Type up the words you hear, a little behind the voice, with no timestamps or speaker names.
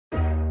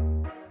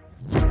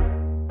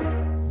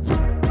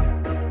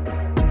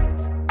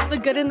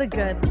good and the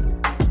good.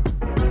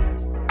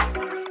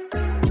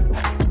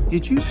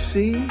 Did you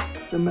see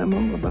the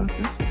memo about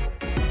this?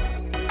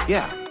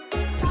 Yeah.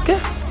 It's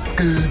good. It's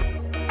good.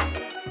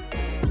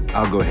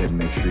 I'll go ahead and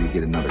make sure you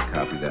get another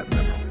copy of that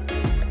memo.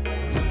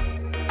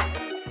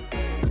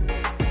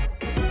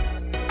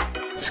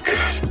 It's good.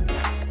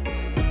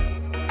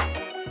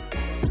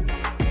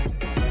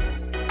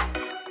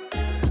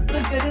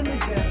 The good and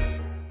the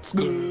good. It's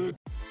good.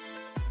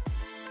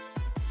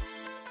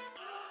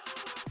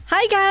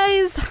 Hi,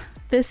 guys.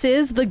 This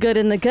is The Good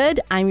and the Good.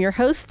 I'm your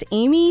host,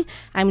 Amy.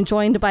 I'm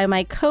joined by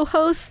my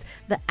co-host,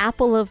 the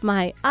apple of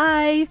my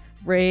eye,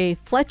 Ray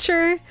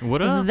Fletcher.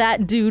 What up?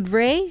 That dude,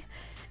 Ray.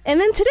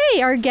 And then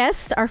today,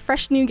 our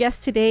fresh new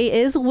guest today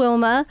is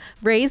Wilma,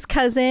 Ray's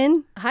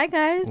cousin. Hi,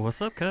 guys.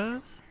 What's up,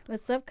 cuz?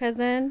 What's up,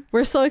 cousin?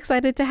 We're so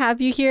excited to have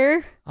you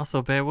here.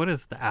 Also, babe, what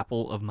does the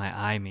apple of my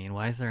eye mean?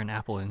 Why is there an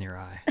apple in your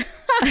eye?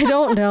 I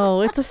don't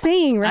know. It's a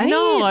saying, right? I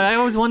know. I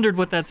always wondered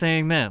what that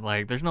saying meant.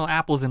 Like, there's no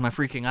apples in my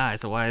freaking eye,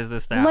 so why is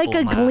this the apple Like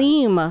of a my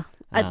gleam. eye?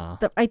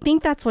 I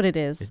think that's what it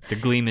is. The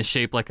gleam is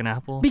shaped like an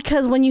apple?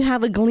 Because when you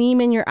have a gleam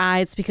in your eye,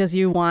 it's because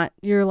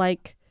you're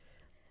like,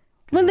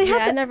 when they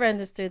have I never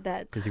understood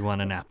that. Because you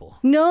want an apple.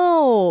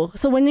 No.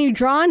 So when you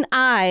draw an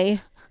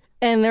eye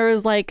and there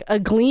is like a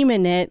gleam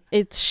in it,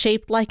 it's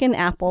shaped like an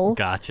apple.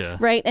 Gotcha.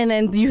 Right? And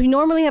then you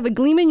normally have a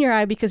gleam in your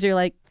eye because you're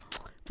like,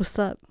 what's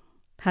up?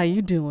 How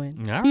you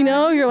doing? All You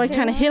know, you're like Okay.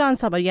 trying to hit on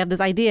somebody. You have this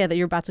idea that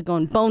you're about to go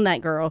and bone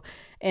that girl.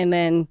 And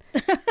then,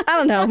 I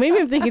don't know, maybe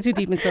I'm thinking too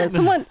deep into it.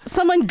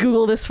 Someone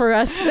Google this for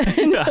us.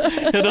 Yeah,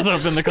 hit us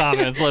up in the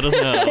comments. Let us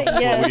know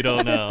what Yes. we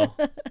don't know.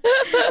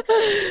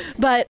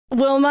 But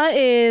Wilma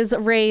is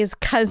Ray's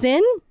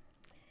cousin,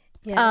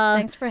 Yes,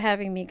 thanks for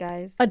having me,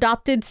 guys.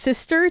 adopted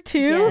sister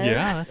too. Yes,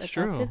 Yeah, that's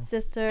true. adopted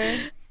sister.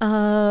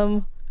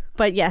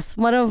 But yes,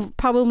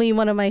 probably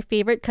one of my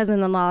favorite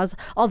cousin-in-laws.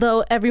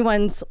 Although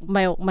everyone's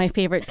my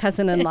favorite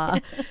cousin-in-law.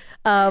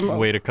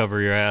 Way to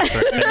cover your ass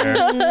right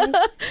there.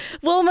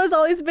 Wilma's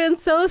always been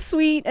so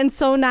sweet and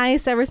so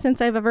nice ever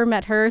since I've ever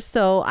met her.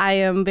 So I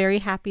am very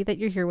happy that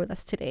you're here with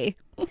us today.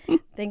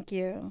 Thank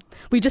you.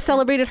 We just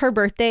celebrated her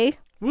birthday.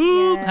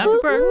 Woo! Yes. Happy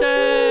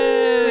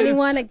birthday!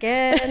 21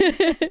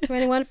 again.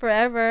 21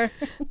 forever.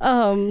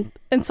 And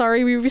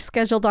sorry we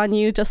rescheduled on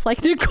you, just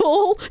like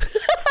Nicole.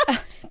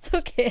 It's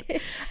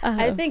okay.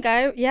 I think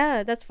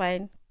that's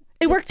fine.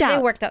 It worked out.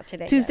 It worked out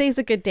today. Tuesday's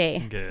a good day.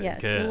 Good, Yes,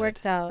 good. it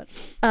worked out.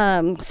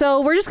 So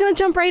we're just gonna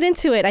jump right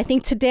into it. I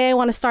think today I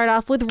want to start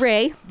off with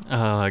Ray.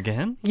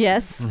 Again?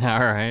 Yes. All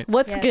right.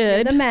 What's Yes,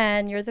 good?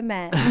 You're the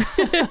man.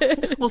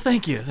 Well,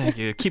 thank you.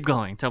 Keep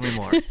going. Tell me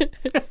more.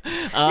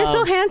 You're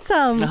so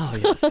handsome. Oh,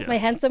 yes. My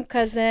handsome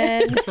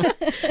cousin.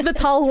 The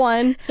tall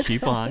one.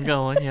 Keep on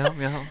going. Yep.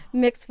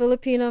 Mixed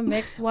Filipino,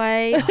 mixed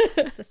white.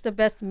 That's the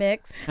best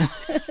mix.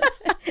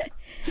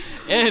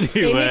 Amy got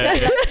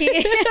Anyway.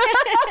 lucky.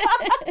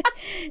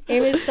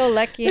 Amy's so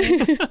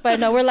lucky. But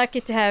no, we're lucky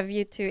to have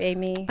you too,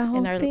 Amy, Oh,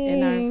 in our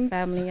thanks.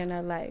 family, in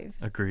our life.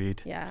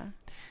 Agreed. Yeah.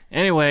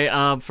 Anyway,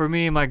 for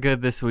me, my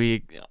good this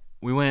week,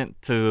 we went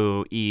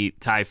to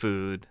eat Thai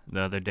food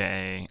the other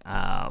day,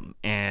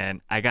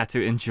 and I got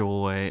to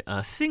enjoy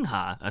a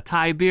Singha, a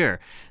Thai beer.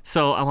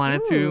 So I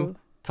wanted to Ooh.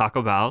 talk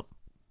about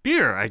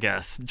beer, I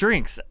guess,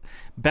 drinks,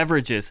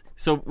 beverages.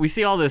 So we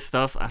see all this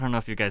stuff. I don't know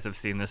if you guys have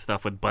seen this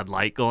stuff with Bud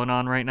Light going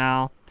on right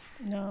now.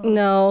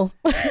 No.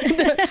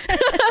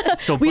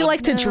 So We Bud-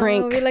 like to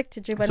drink. We like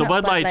to drink, but So not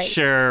Bud Light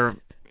Light.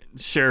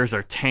 shares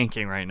are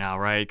tanking right now,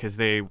 right? Because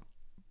they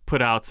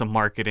put out some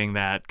marketing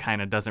that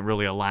kind of doesn't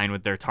really align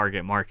with their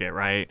target market,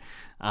 right?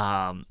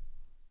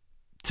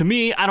 To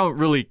me, I don't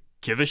really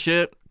give a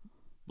shit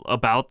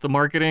about the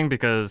marketing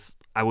because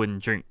I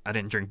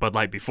didn't drink Bud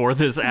Light before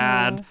this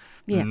ad.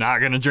 Yeah. I'm not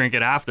gonna drink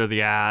it after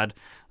the ad.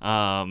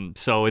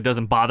 So it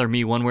doesn't bother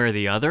me one way or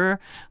the other.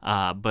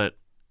 But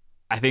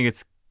I think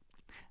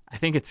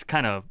it's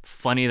kind of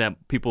funny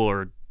that people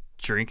are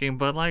drinking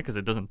Bud Light because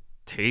it doesn't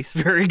taste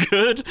very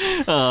good.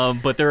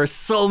 But there are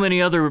so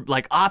many other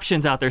like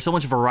options out there, so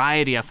much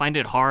variety. I find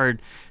it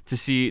hard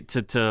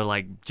to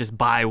like just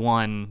buy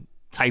one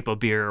type of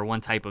beer or one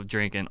type of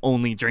drink and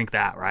only drink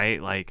that,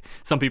 right? Like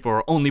some people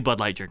are only Bud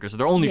Light drinkers, or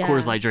they're only Yeah.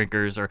 Coors Light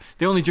drinkers, or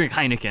they only drink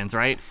Heinekens,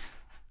 right?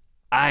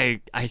 I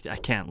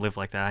can't live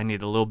like that. I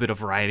need a little bit of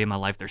variety in my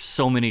life. There's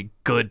so many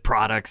good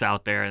products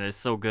out there, and it's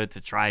so good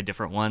to try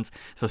different ones.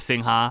 So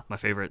Singha, my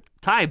favorite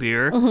Thai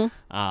beer,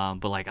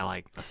 but like I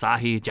like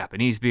Asahi,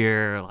 Japanese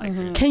beer,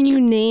 like Can you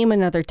name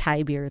another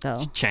Thai beer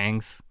though?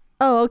 Chang's.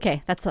 Oh,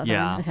 okay. That's the other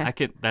Yeah, one. Okay. I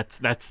could.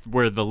 That's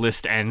where the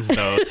list ends,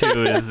 though.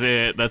 Too is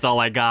it. That's all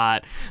I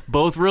got.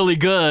 Both really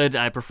good.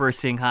 I prefer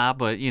Singha,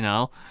 but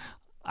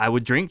I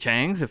would drink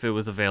Chang's if it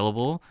was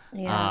available.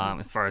 Yeah.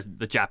 As far as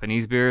the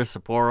Japanese beers,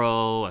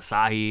 Sapporo,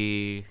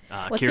 Asahi,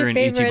 What's Kirin your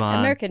favorite Ichiban.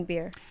 American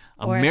beer?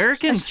 Or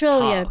American's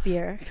Australia tough.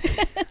 beer.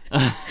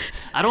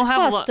 I don't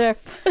have a lot. Foster.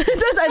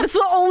 That's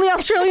the only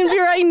Australian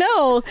beer I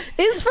know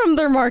is from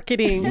their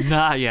marketing.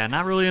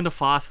 Not really into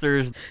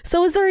Foster's.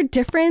 So is there a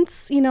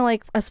difference,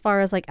 like as far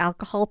as like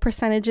alcohol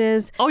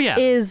percentages? Oh, yeah.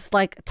 Is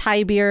like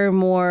Thai beer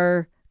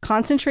more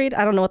concentrate?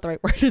 I don't know what the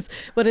right word is,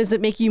 but does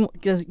it make you?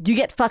 Does you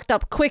get fucked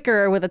up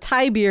quicker with a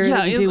Thai beer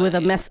than you do with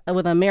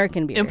with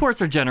American beer?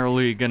 Imports are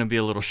generally going to be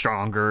a little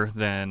stronger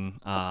than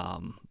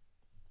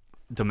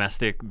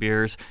domestic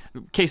beers.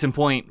 Case in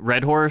point,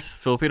 Red Horse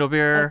Filipino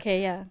beer.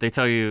 Okay, yeah. They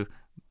tell you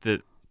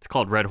that it's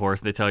called Red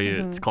Horse. They tell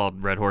you it's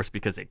called Red Horse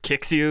because it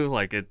kicks you,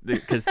 like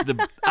because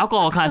the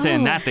alcohol content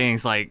in that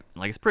thing's like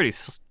it's pretty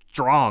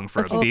strong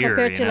for a beer.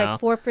 Compared to you know?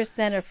 like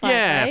 4% or 5%.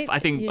 Yeah, right? I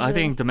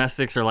think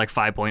domestics are like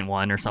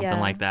 5.1 or something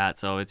like that.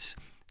 So it's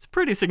a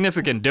pretty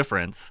significant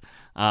difference.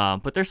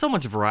 But there's so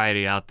much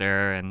variety out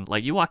there, and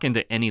like you walk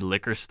into any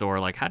liquor store,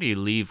 like how do you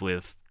leave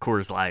with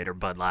Coors Light or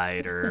Bud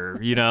Light or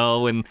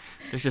and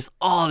there's just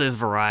all this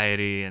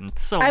variety and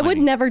so. I would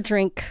never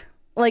drink,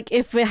 like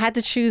if I had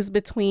to choose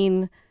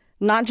between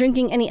not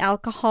drinking any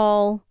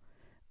alcohol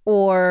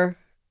or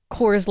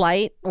Coors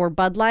Light or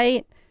Bud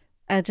Light,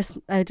 I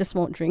just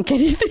won't drink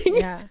anything.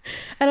 Yeah.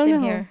 I don't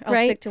Same know. here. I'll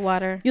right? stick to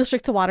water. You'll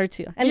stick to water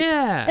too. And,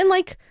 Yeah. And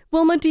like,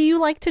 Wilma, do you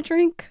like to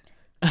drink?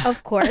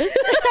 Of course. This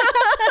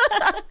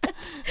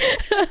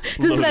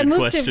Since I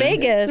moved to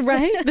Vegas.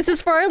 Right? This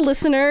is for our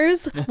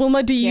listeners.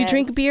 Wilma, do you Yes.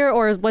 drink beer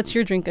or what's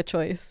your drink of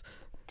choice?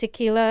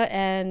 Tequila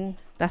and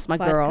That's my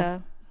vodka.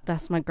 girl.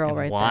 That's my girl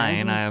right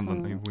wine. there. We're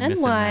And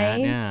missing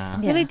wine. That. Yeah.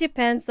 Yeah. Really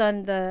depends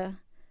on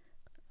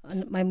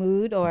my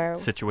mood or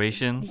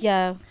Situation,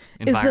 yeah.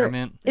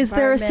 environment. Is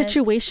there a Environment.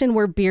 situation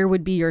where beer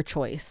would be your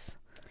choice?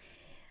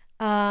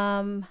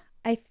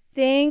 I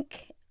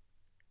think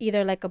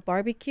either like a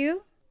barbecue.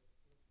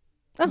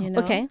 Oh,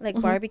 okay. Like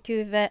Mhm. barbecue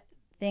event,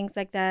 things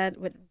like that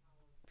with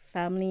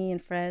family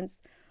and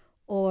friends,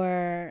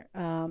 or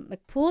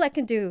like pool. I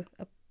can do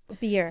a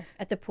beer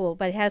at the pool,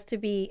 but it has to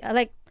be. I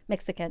like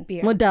Mexican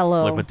beer.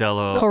 Modelo. Like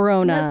Modelo.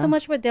 Corona. Not so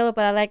much Modelo,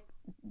 but I like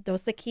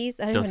Dos Equis.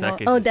 I don't Dos even know.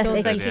 Equis Oh, is Dos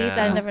good, Equis.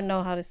 I yeah. never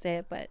know how to say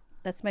it, but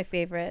that's my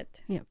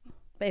favorite. Yep.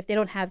 But if they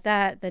don't have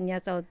that, then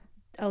yes,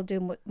 I'll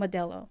do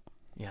Modelo.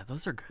 Yeah,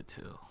 those are good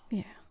too.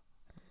 Yeah.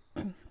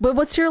 But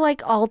what's your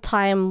like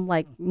all-time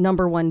like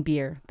number one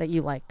beer that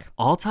you like?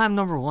 All-time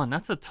number one.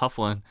 That's a tough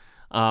one.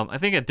 I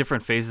think at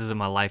different phases in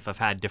my life, I've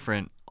had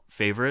different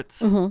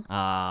favorites.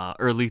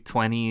 Early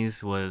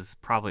 20s was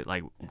probably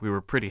like we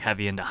were pretty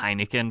heavy into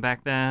Heineken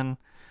back then.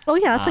 Oh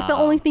yeah, that's like the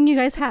only thing you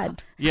guys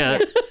had. Yeah,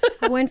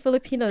 Hawaiian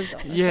Filipinos. Though.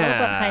 It's all Yeah.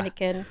 about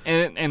Heineken.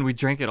 and we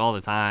drank it all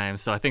the time.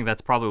 So I think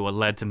that's probably what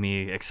led to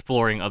me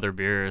exploring other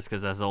beers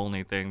because that's the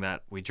only thing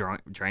that we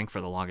drank for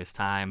the longest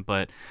time.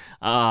 But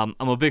I'm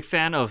a big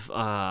fan of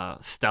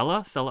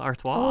Stella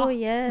Artois. Oh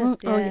yes,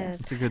 yes. Oh, yes.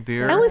 It's a good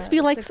beer. I always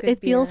feel like It's a good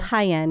it feels beer.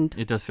 high end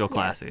It does feel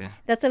classy.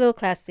 That's a little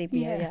classy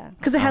beer, yeah.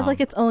 because it has like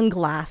its own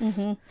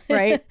glass,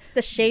 right?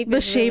 The shape. The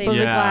is shape really of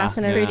the Yeah, glass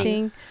and yeah.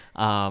 everything.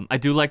 I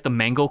do like the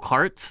mango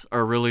carts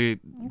are really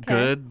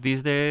good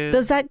these days.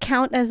 Does that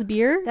count as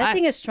beer? That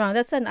thing is strong.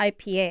 That's an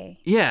IPA.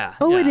 Yeah.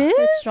 Oh, it yeah. is.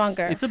 So it's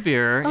stronger. It's a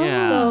beer. Oh.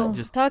 Yeah. So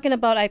just talking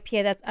about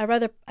IPA,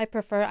 I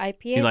prefer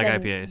IPA You like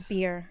than IPAs?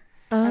 beer.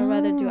 I'd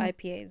rather do Oh.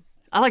 IPAs.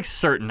 I like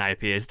certain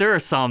IPAs. There are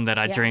some that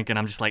I Yeah. drink and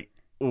I'm just like,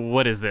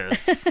 what is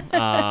this?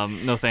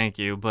 No, thank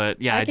you.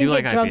 But yeah, I, can do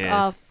like get drunk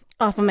IPAs.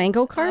 Off a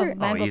mango cart? of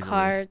mango easily.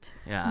 cart,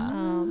 Yeah.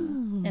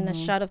 and a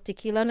shot of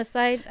tequila on the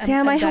side.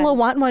 Damn, I I'm hella done.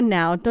 want one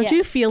now. Don't you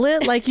Yes. feel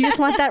it? Like you just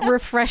want that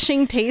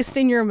refreshing taste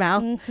in your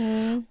mouth.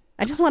 Mm-hmm.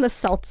 I just want a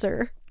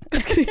seltzer.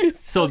 Just kidding.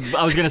 So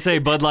I was gonna say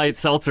Bud Light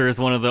Seltzer is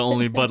one of the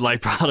only Bud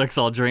Light products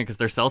I'll drink because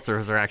their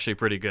seltzers are actually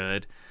pretty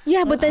good.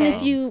 Yeah, but then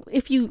Okay.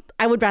 if you,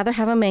 I would rather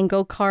have a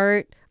mango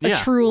cart, a Yeah.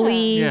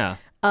 Truly. Yeah.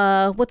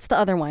 What's the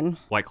other one?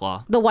 White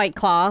Claw. The White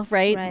Claw,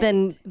 right? Right.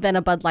 Than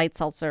a Bud Light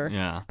seltzer.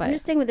 Yeah. I'm But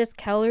just saying with this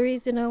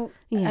calories,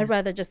 Yeah. I'd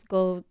rather just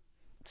go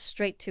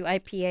straight to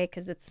IPA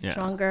because it's Yeah.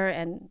 stronger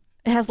and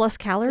it has less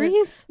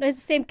calories. no, it's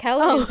the same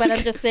calories, but I'm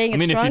just saying I it's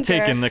mean, stronger. if you're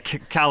taking the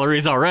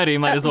calories already,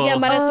 might as well. Yeah,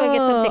 might as well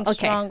get something Oh,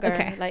 okay, stronger.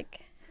 okay.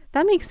 Like,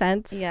 That makes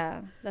sense.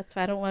 yeah, that's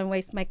why I don't want to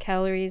waste my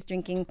calories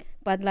drinking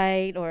Bud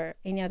Light or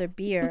any other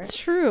beer. It's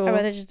true. I'd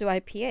rather just do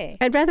IPA.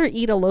 I'd rather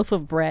eat a loaf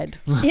of bread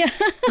Yeah.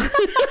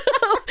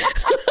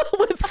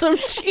 with some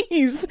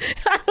cheese.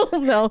 I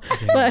don't know,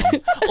 but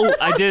Oh,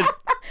 I did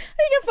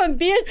I get from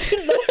beer to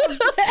loaf of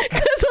bread.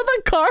 because of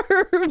the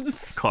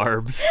carbs.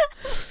 carbs.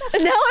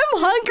 And now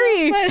I'm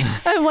hungry.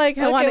 I'm like,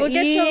 I want Okay, to we'll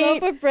eat. get you a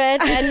loaf of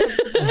bread and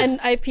an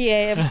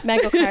IPA, a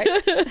mango cart.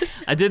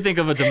 I did think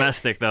of a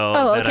domestic though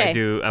Oh, that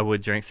okay. I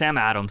would drink. Sam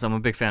Adams. I'm a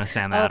big fan of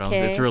Sam Adams.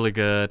 Okay. It's really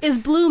good. Is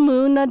Blue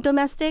Moon a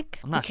domestic?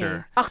 I'm not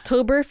sure.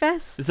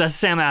 Oktoberfest? That's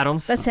Sam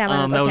Adams. That's Sam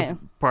Adams, That okay. was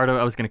part of.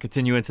 I was going to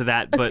continue into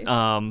that, but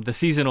the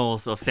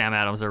seasonals of Sam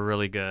Adams are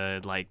really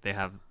good. Like they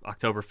have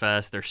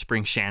Oktoberfest. Their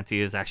spring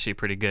shanty is actually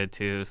pretty good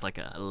too. It's like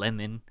a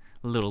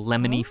little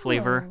lemony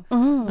flavor.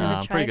 Oh. Never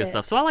Pretty tried good it.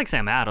 stuff. So I like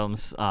Sam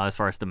Adams as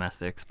far as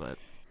domestics, but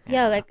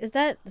Yeah, like is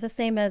that the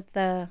same as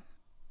the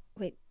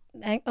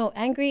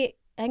Angry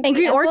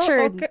Angry Apple?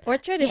 Orchard.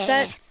 Orchard, is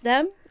that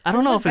them? I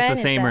don't know if it's brand the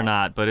is same or that?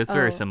 not, but it's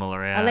very Oh,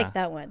 similar. Yeah. I like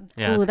that one.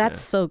 Yeah, Ooh, it's that's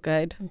good. so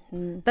good.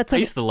 That's I an,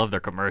 used to love their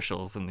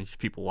commercials, and these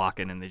people walk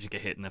in and they just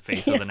get hit in the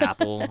face with an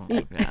apple.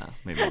 Yeah,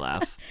 made me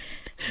laugh.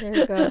 There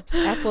you go.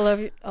 Apple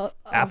of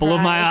Apple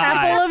of my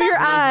eye. apple of your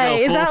Let's go eye.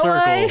 Is full that circle.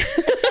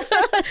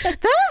 why?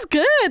 That was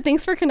good.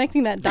 Thanks for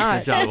connecting that dot.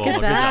 Good job, Wilma. Look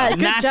at that. Good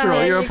job. Natural.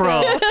 job. You're a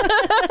pro.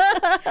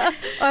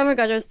 Oh my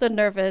gosh, I was so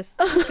nervous.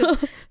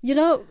 'Cause, you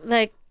know,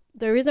 like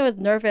the reason I was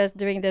nervous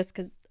doing this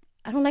because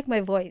I don't like my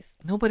voice.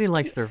 Nobody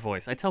likes their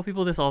voice. I tell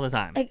people this all the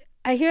time. Like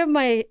I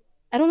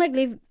don't like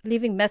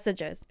leaving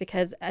messages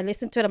because I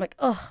listen to it.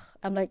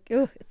 I'm like,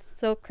 oh, it's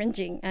so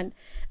cringing, and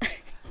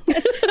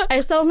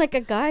I sound like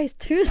a guy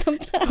too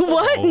sometimes.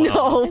 What?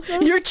 Oh, No,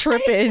 you're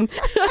tripping.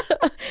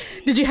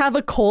 Did you have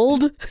a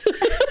cold?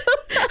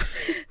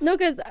 No,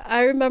 because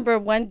I remember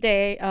one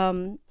day,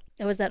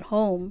 I was at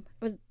home.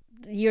 It was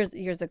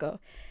years ago,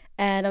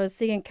 and I was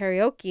singing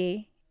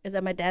karaoke. Is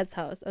at my dad's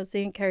house. I was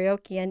singing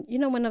karaoke, and you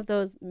know, one of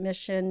those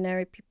mission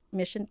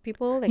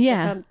people, like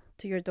Yeah. they come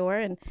to your door,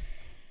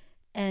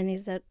 and he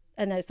said,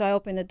 so I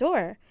opened the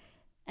door,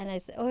 and I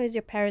said, "Oh, is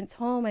your parents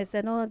home?" I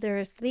said, "Oh, they're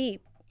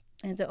asleep."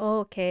 And he said, "Oh,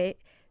 okay.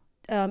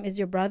 Is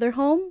your brother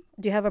home?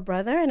 Do you have a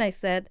brother?" And I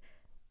said,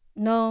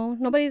 "No,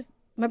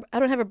 I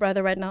don't have a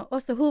brother right now." "Oh,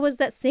 so who was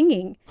that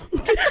singing?"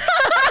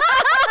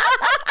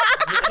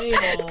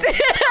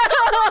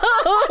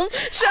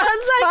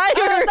 Shots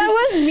fired. That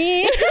was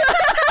me.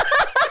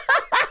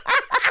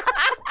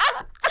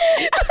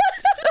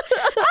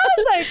 I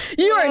was like,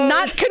 You are "Whoa."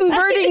 not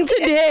converting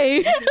today.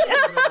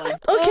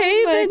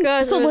 Okay, my then.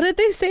 gosh, So it what was- did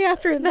they say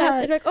after They're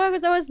that? like, "Oh,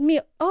 that was me.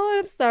 Oh,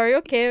 I'm sorry.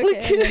 Okay."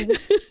 And then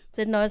I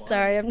said, "No,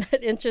 sorry, I'm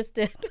not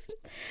interested."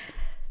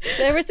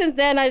 So ever since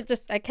then, I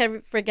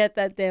can't forget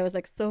that day. I was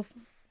like, so.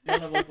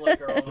 None of us like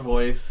our own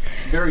voice.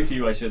 Very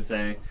few, I should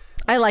say.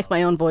 I like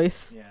my own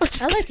voice. Yeah.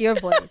 I like your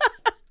voice.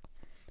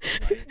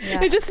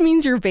 Yeah. It just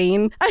means you're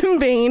vain. I'm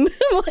vain.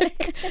 I'm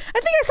like, I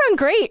think I sound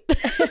great,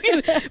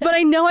 but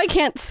I know I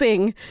can't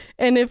sing.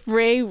 And if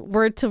Ray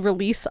were to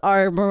release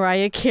our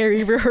Mariah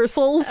Carey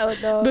rehearsals Oh,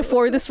 no.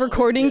 before this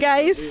recording,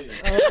 guys,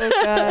 Oh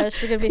gosh,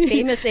 we're gonna be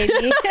famous,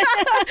 Amy.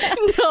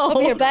 I'll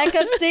be your no,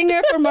 backup singer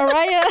for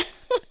Mariah.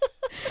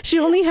 she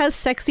only has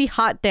sexy,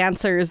 hot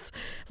dancers,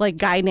 like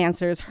guy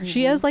dancers.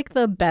 She has like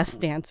the best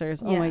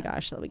dancers. Oh my Yeah.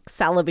 gosh, I'm like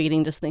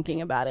salivating just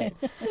thinking about it.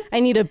 I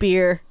need a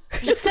beer.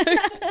 Just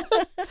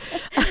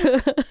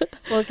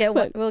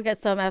We'll get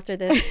some after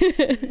this.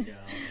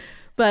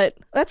 But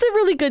that's a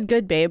really good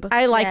babe.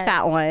 I like Yes.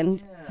 that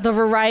one. The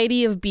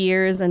variety of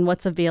beers and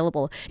what's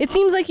available. It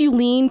seems like you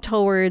lean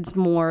towards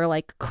more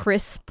like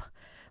crisp,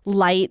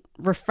 light,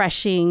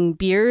 refreshing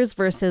beers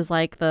versus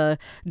like the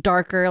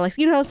darker, like,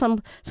 you know,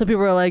 some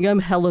people are like, I'm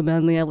hella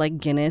manly, I like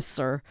Guinness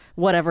or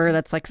whatever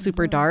that's like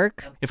super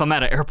dark. If I'm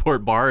at an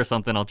airport bar or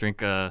something, I'll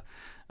drink a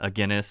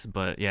Guinness.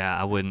 But yeah,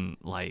 I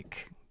wouldn't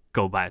like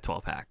go buy a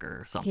 12-pack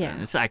or something.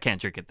 Yeah. I can't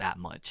drink it that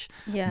much.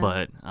 Yeah.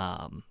 But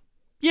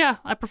yeah,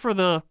 I prefer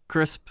the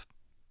crisp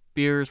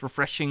beers,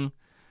 refreshing,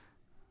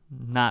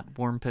 not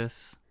warm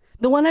piss.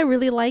 The one I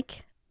really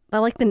like, I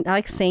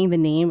like saying the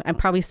name. I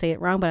probably say it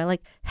wrong, but I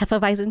like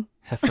Hefeweizen.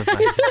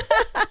 Hefeweizen.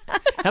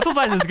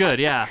 Hefeweizen's good,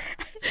 yeah.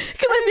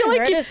 Because I feel like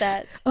heard of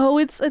that. oh,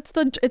 it's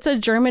a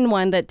German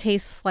one that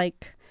tastes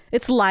like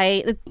it's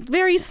light. It's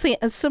very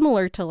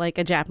similar to like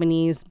a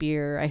Japanese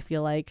beer. I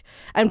feel like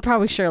I'm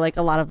probably sure like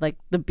a lot of like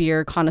the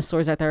beer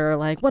connoisseurs out there are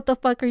like, what the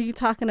fuck are you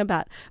talking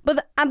about?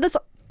 But that's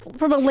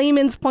from a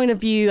layman's point of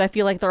view. I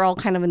feel like they're all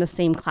kind of in the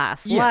same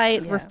class. Yeah.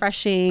 Light, Yeah.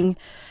 refreshing.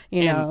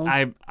 You know.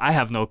 And I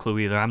have no clue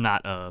either. I'm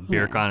not a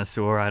beer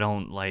connoisseur. I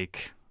don't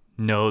like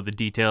know the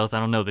details. I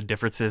don't know the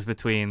differences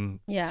between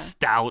Yeah.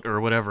 stout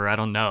or whatever. I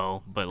don't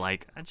know. But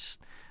like I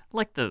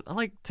like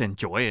to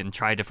enjoy it and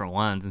try different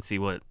ones and see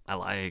what I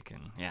like,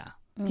 and yeah.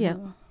 Yeah,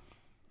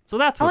 So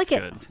that's I what's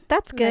like good. it.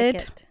 That's Like good.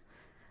 it.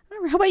 All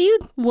right, how about you,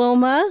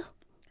 Wilma?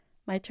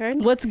 My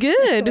turn. What's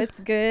good? What's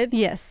good?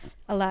 Yes,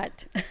 A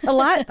lot. a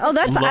lot. Oh,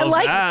 that's I Love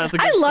like. that. That's a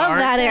good I love start.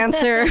 that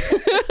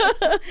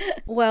answer.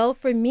 Well,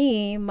 for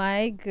me,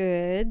 my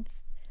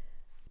goods,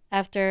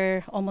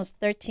 after almost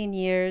 13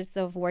 years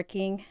of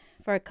working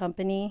for a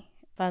company,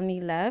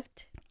 finally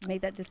left.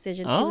 Made that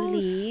decision to Oh,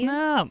 leave.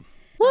 snap.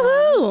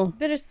 Woohoo!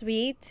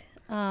 Bittersweet,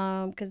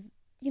 because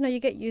you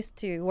get used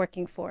to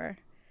working for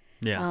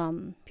Yeah.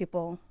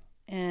 people,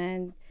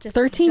 and just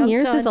 13 jumped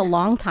years is a on-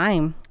 long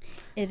time.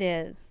 It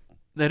is.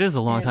 That is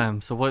a long and-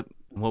 time. So what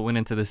went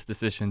into this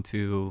decision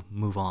to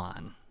move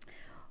on?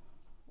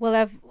 Well,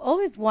 I've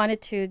always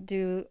wanted to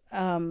do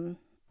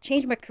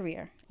change my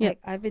career. Yep. Like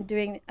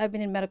I've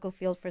been in medical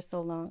field for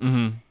so long.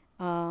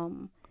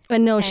 Mm-hmm. But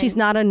no, she's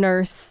not a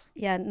nurse.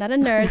 Yeah, not a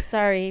nurse,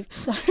 sorry.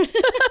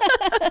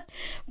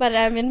 But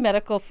I'm in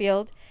medical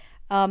field,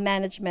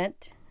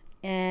 management,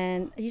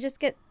 and you just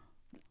get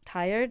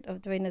tired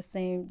of doing the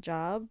same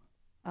job,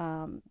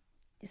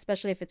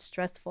 especially if it's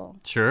stressful,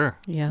 Sure.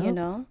 Yeah. you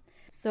know?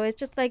 So it's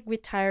just like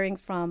retiring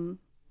from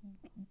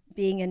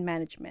being in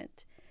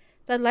management.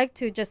 So I'd like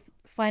to just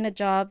find a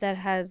job that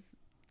has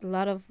a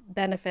lot of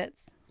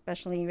benefits,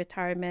 especially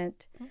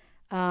retirement,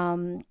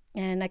 and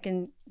I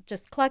can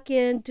just clock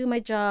in, do my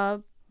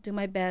job, do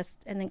my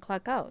best, and then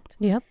clock out.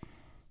 Yep.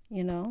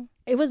 You know,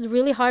 it was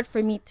really hard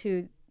for me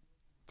to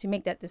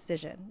make that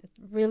decision. It's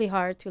really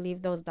hard to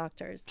leave those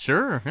doctors.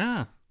 Sure.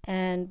 Yeah.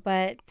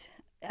 But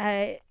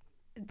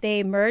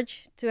they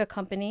merged to a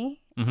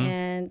company,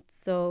 and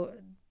so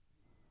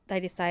I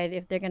decided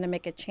if they're gonna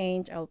make a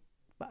change,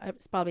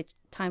 it's probably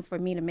time for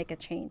me to make a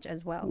change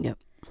as well. Yep.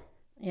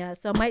 Yeah,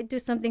 so I might do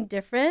something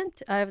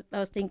different. I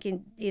was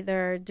thinking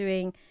either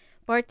doing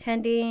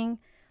bartending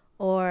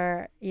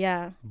or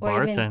even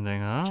Bartending,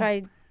 huh?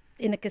 try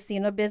in the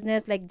casino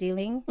business, like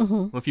dealing.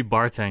 Well, if you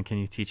bartend, can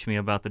you teach me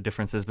about the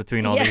differences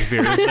between all these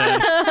beers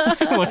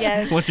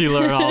then? Once you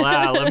learn all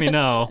that, let me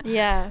know.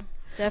 Yeah,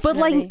 But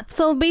definitely.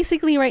 so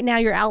basically right now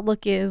your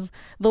outlook is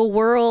the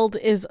world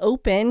is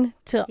open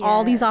to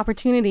all these Yes.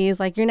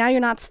 opportunities. Like you're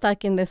not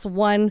stuck in this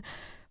one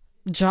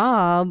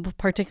job,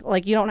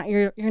 like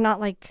you're not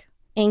like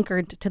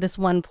anchored to this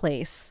one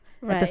place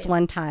at this Right.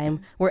 one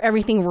time where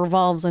everything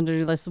revolves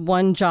under this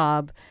one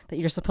job that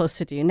you're supposed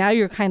to do. Now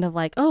you're kind of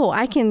like, oh,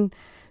 I can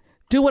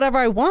do whatever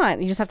I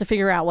want. You just have to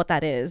figure out what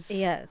that is.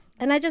 Yes.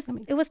 And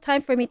it was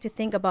time for me to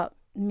think about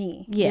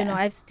me. Yeah. You know,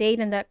 I've stayed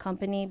in that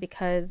company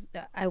because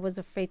I was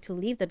afraid to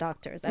leave the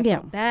doctors. I Yeah.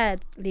 felt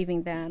bad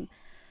leaving them.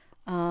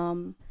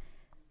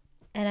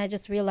 And I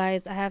just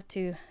realized I have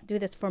to do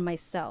this for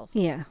myself.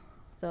 Yeah.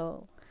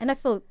 So, and I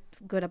feel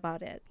good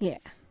about it. Yeah.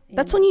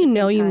 That's know, when at you the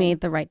know same you time.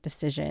 made the right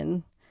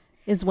decision,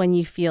 is when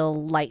you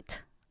feel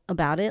light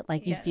about it.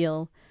 Like you Yes.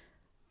 feel,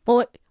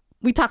 well,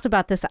 we talked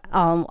about this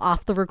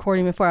off the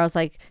recording before. I was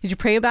like, did you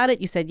pray about it?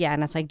 You said, yeah.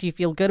 And I was like, do you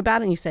feel good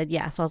about it? And you said,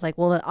 yeah. So I was like,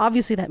 well,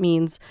 obviously that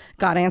means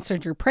God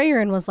answered your prayer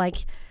and was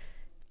like,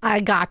 I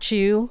got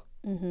you.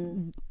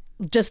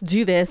 Just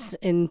do this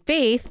in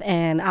faith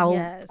and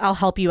Yes. I'll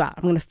help you out.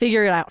 I'm going to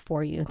figure it out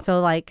for you. So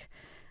like,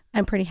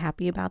 I'm pretty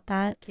happy about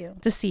that. Thank you.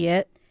 To see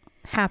it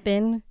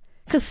happen.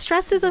 Because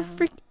stress is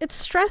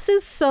stress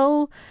is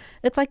so,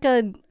 it's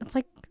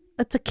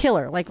a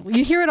killer. Like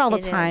you hear it all the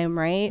It time, is.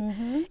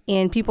 right?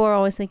 And people are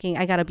always thinking,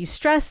 I got to be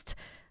stressed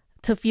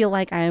to feel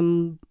like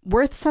I'm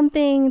worth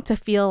something, to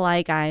feel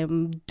like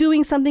I'm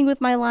doing something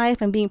with my life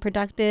and being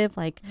productive.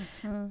 Like,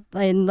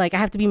 and like I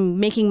have to be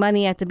making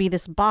money. I have to be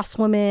this boss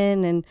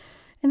woman. And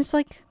it's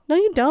like, no,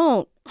 you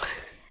don't.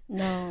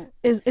 No.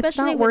 It's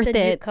Especially not with worth the new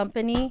it.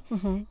 company.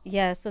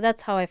 Yeah, so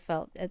that's how I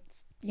felt.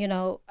 It's, you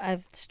know,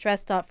 I've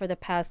stressed out for the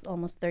past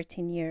almost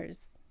 13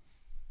 years.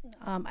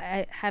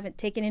 I haven't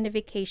taken any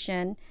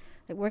vacation.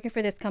 Like working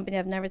for this company,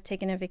 I've never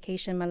taken a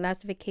vacation. My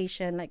last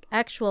vacation, like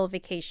actual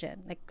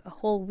vacation, like a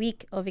whole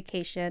week of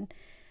vacation,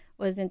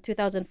 was in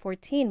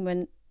 2014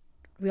 when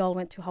we all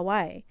went to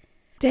Hawaii.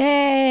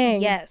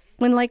 Dang. Yes.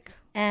 When like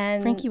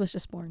And Frankie was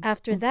just born.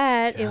 after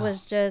that, it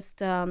was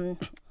just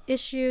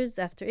issues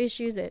after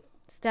issues,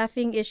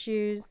 staffing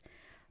issues.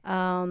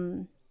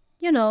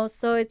 You know,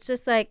 so it's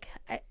just like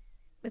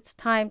it's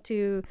time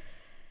to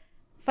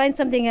find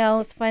something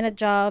else, find a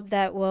job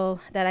that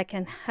I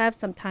can have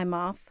some time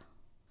off.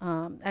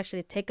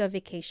 Actually take a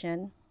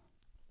vacation.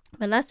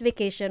 My last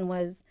vacation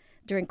was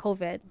during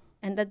COVID,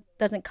 and that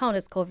doesn't count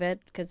as COVID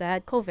because I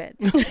had COVID.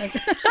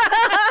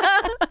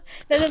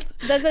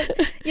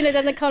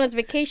 doesn't count as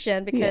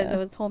vacation because I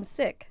was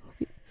homesick.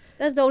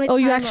 That's the only time. Oh,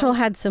 you actually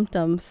had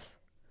symptoms.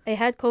 I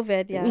had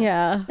COVID, yeah.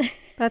 Yeah.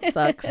 That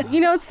sucks. You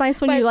know, it's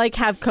nice when you like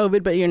have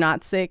COVID, but you're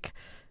not sick.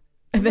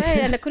 Right,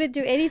 and I couldn't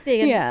do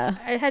anything. And Yeah.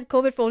 I had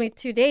COVID for only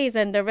 2 days,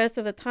 and the rest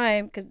of the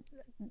time, because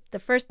the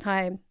first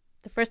time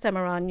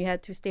around, you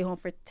had to stay home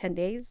for 10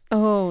 days.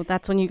 Oh,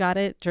 that's when you got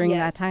it during that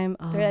Yes, time?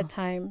 Oh. During that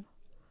time.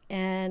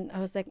 And I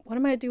was like, what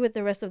am I going to do with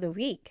the rest of the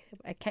week?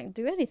 I can't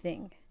do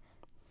anything.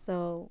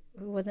 So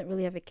it wasn't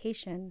really a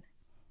vacation.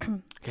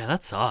 Yeah,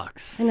 that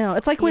sucks. I know.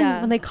 It's like when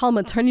Yeah. they call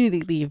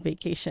maternity leave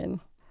vacation.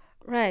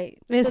 Right.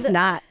 It's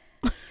not.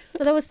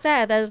 So that was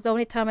sad. That was the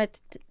only time I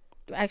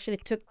actually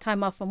took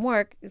time off from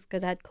work is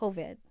because I had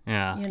COVID.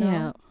 Yeah. You know?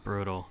 Yeah.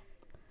 Brutal.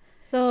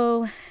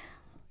 So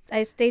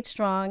I stayed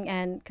strong,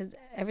 and because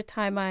every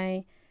time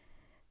I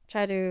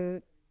try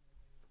to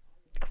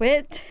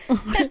quit,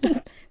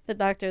 the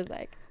doctor's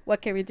like,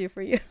 what can we do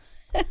for you?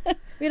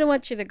 We don't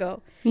want you to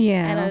go.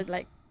 Yeah. And I was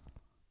like,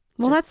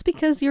 well, just- that's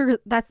because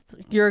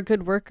you're a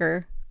good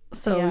worker.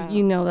 So Yeah.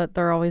 you know that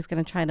they're always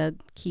going to try to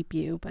keep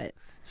you, but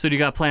So do you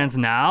got plans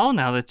now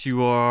that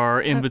you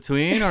are in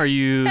between? Are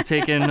you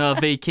taking a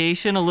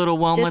vacation, a little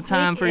Wilma this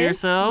time week for is-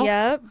 yourself?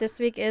 Yep, this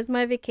week is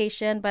my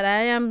vacation, but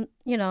I am,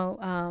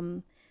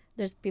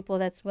 there's people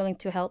that's willing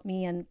to help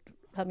me and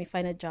help me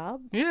find a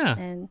job. Yeah.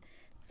 And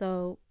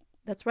so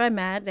that's where I'm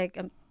at. Like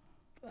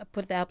I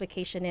put the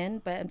application in,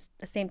 but at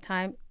the same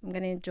time, I'm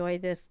going to enjoy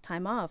this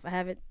time off.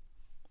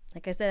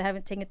 Like I said, I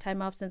haven't taken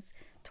time off since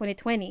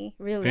 2020,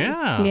 really.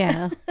 Yeah.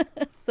 yeah.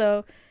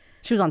 So,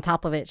 She was on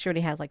top of it. She already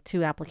has like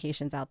 2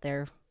 applications out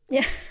there.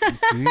 yeah,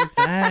 Do your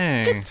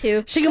thing. just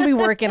 2. She can be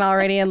working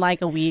already in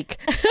like a week.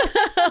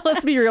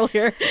 Let's be real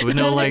here. With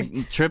no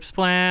like trips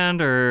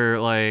planned or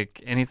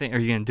like anything? Are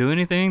you gonna do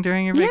anything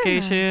during your Yeah.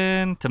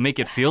 vacation to make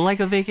it feel like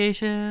a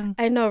vacation?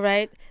 I know,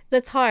 right?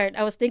 that's hard.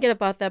 I was thinking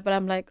about that, but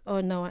I'm like,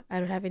 oh no, I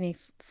don't have any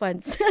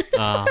funds.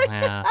 Oh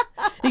yeah.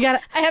 You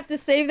gotta. I have to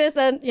save this,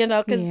 and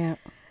because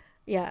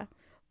Yeah.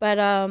 But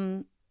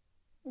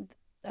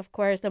of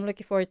course, I'm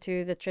looking forward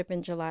to the trip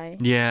in July.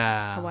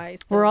 Yeah. Hawaii.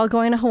 So. We're all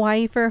going to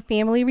Hawaii for a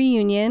family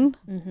reunion.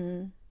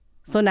 Mm-hmm.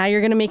 So now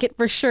you're gonna make it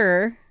for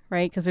sure,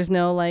 right? Because there's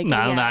no like.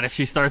 No, Yeah. not if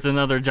she starts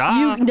another job.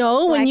 You know,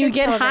 Well, when I you can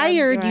get tell them,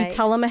 hired, you right.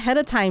 tell them ahead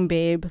of time,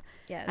 babe.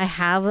 Yes. I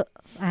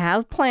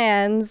have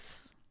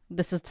plans.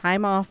 This is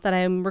time off that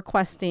I'm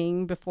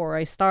requesting before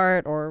I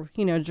start, or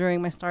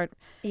during my start.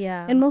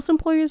 Yeah. And most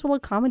employers will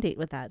accommodate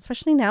with that,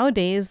 especially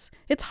nowadays.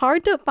 It's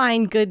hard to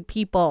find good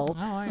people.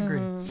 Oh, I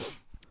agree.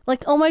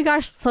 Like, oh my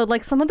gosh, so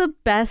like some of the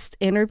best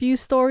interview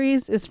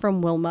stories is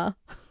from Wilma.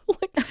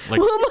 Like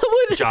Wilma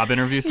would job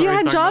interview stories. yeah,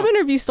 talking job about?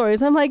 interview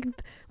stories. I'm like,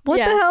 what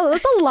Yeah. the hell?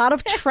 That's a lot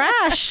of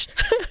trash.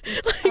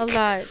 a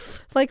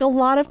lot. Like a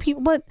lot of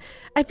people, but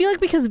I feel like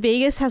because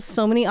Vegas has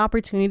so many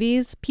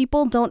opportunities,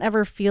 people don't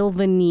ever feel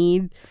the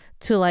need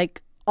to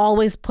like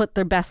always put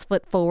their best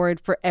foot forward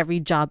for every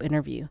job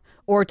interview,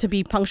 or to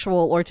be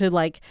punctual, or to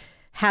like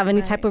have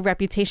any type of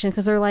reputation,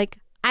 because they're like,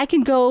 I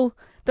can go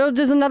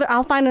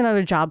I'll find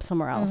another job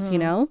somewhere else.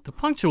 The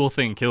punctual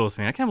thing kills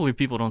me. I can't believe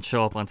people don't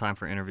show up on time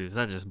for interviews.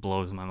 That just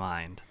blows my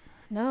mind.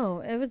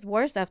 No, it was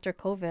worse after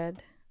COVID.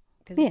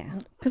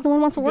 Because no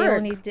one wants to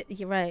work.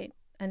 You're right,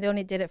 and they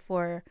only did it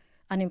for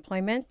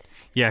unemployment.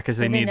 Yeah, because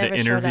they So they need the never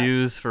showed up.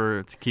 interviews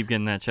to keep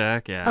getting that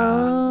check. Yeah.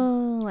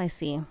 Oh, I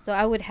see. So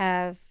I would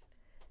have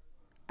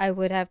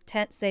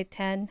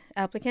 10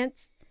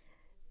 applicants,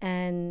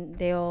 and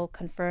they all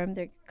confirm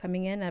they're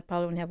coming in. I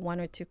probably only have one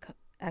or two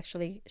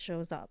actually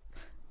shows up.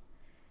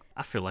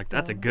 I feel like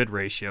that's a good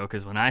ratio,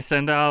 because when I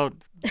send out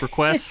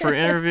requests for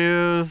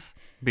interviews,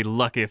 be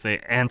lucky if they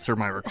answer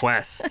my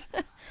request.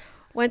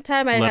 One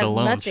time I let had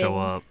alone nothing. show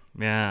up.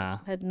 Yeah.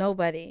 Had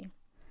nobody.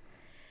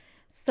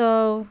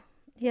 So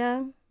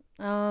yeah,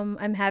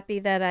 I'm happy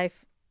that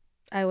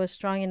I was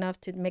strong enough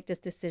to make this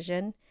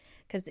decision,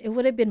 because it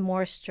would have been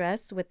more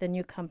stress with the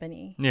new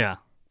company. Yeah.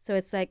 So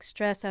it's like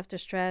stress after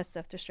stress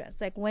after stress.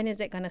 Like, when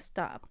is it going to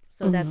stop?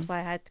 So that's why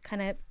I had to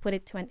kind of put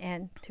it to an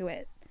end to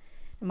it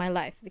in my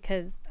life,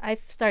 because I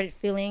started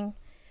feeling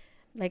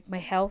like my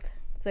health.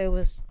 So it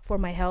was for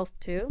my health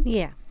too.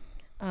 Yeah.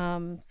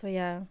 So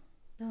yeah,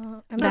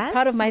 I'm just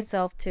proud of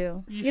myself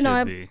too. You should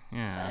I'm, be.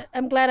 Yeah.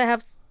 I'm glad I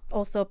have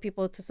also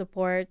people to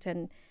support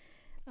and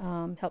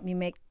help me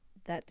make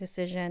that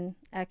decision.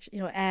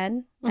 Actually,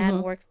 Anne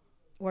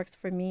works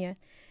for me.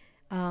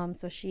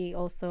 So she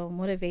also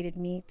motivated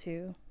me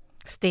to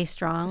Stay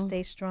strong.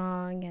 stay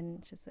strong,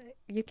 and she's like,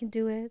 you can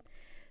do it.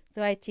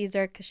 So I tease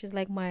her because she's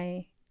like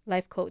my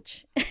life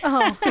coach.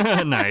 Oh,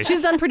 Nice.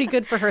 she's done pretty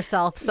good for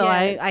herself, so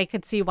Yes. I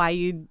could see why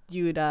you'd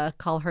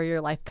call her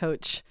your life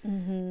coach.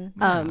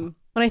 Mm-hmm.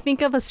 When I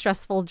think of a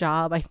stressful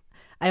job,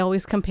 I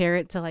always compare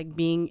it to like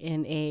being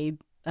in a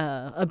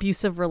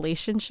abusive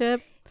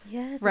relationship.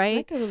 Yes, Right?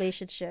 it's like a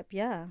relationship.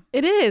 Yeah.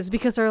 It is,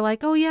 because they're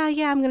like, oh yeah,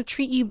 I'm gonna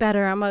treat you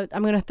better. I'm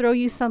gonna throw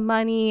you some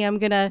money. I'm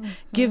gonna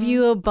give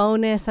you a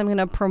bonus. I'm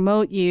gonna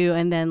promote you,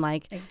 and then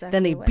like Exactly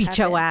then they what beat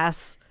your happened.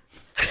 ass.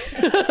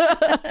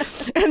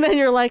 And then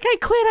you're like, I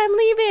quit, I'm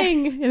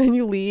leaving. And then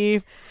you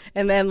leave.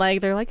 And then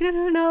like they're like,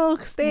 no,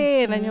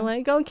 stay. And then you're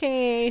like,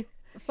 okay.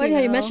 Funny how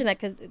you know? mentioned that,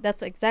 because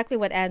that's exactly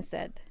what Anne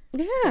said.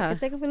 Yeah.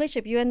 It's like a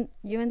relationship. You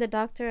and the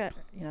doctor.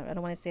 I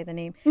don't want to say the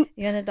name. You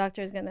and the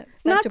doctor is gonna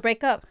start Not- to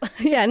break up.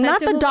 Yeah, It's time not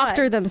to the move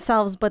doctor on.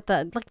 themselves, but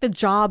the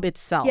job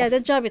itself. Yeah, the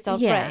job itself.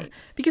 Yeah, Right.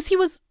 because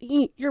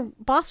your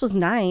boss was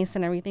nice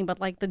and everything, but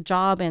like the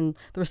job and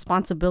the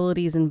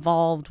responsibilities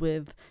involved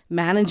with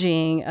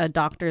managing a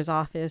doctor's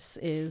office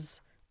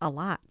is a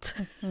lot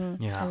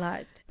Yeah. A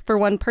lot. for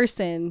one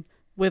person,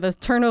 with a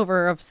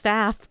turnover of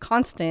staff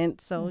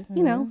constant. So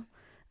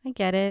I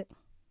get it.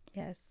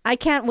 Yes. I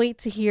can't wait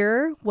to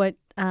hear what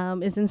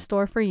is in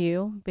store for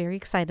you. Very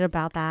excited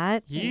about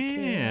that.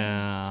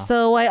 Yeah.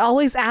 So I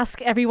always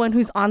ask everyone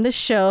who's on the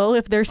show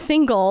if they're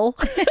single.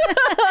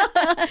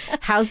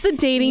 How's the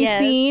dating Yes,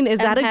 scene? Is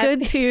that I'm a good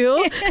happy.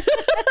 too?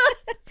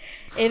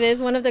 It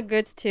is one of the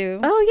goods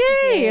too.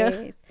 Oh, yay.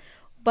 Yes.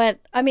 But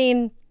I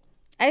mean,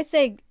 I'd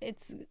say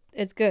it's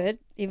good,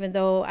 even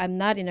though I'm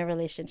not in a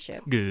relationship.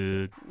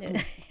 Good.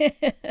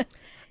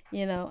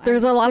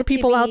 There's a lot of good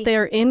people out TV.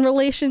 there in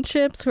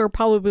relationships who are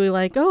probably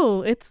like,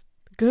 oh, it's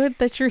good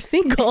that you're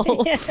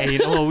single. Hey,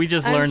 we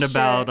just I'm learned sure.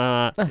 about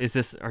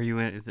are you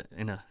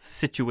in a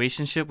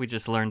situationship? We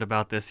just learned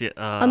about this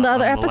On the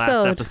other last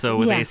episode. episode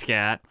with Yeah.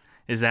 A-Scat.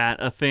 Is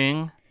that a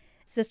thing?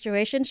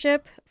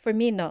 Situationship for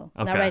me, no,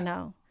 not Okay. right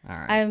now. All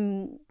right.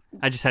 I'm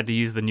I just had to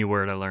use the new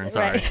word I learned.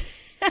 Sorry. right.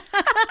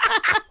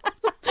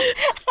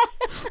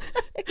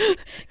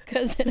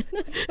 'Cause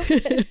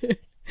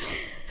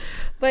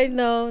but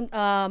no,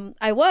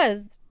 I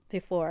was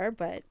before,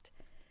 but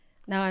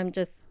now I'm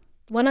just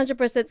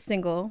 100%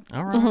 single,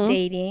 All right. just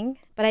dating.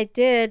 But I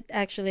did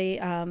actually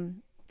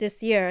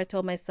this year. I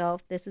told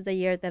myself this is a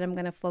year that I'm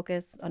gonna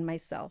focus on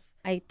myself.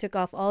 I took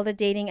off all the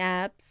dating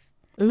apps.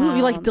 Ooh,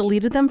 you like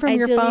deleted them from I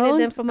your phone?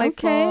 deleted them from my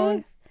Okay.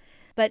 phones.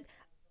 But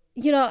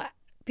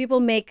people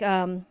make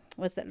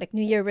what's that, like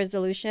New Year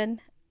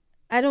resolution.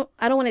 I don't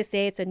want to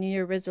say it's a New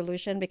Year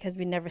resolution because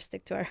we never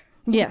stick to our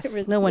Yes,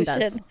 no one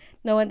does. resolution.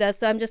 No one does.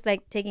 So I'm just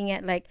like taking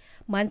it like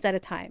months at a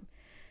time.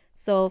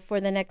 So for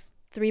the next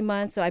 3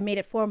 months, so I made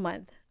it 4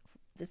 months.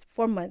 Just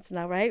 4 months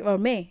now, right? Or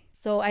May.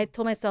 So I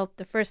told myself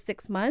the first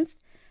 6 months,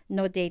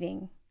 no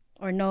dating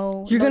or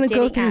no. You're no going to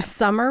go dating through app.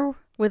 summer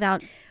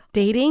without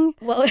dating?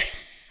 Well, I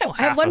have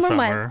half one a more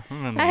summer.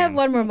 month. I have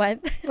one more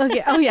month.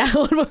 Okay. Oh, yeah.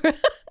 One more.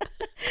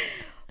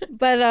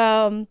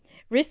 But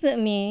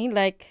recently,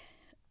 like,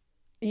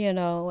 you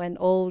know, an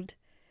old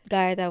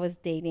guy that I was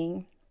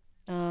dating,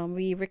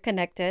 we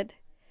reconnected.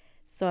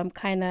 So I'm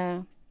kind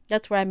of,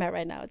 that's where I'm at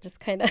right now. Just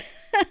kind of.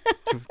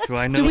 Do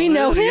I know? Do we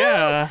know him?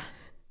 Yeah.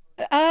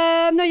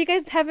 No, you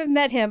guys haven't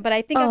met him, but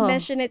I think Oh. I've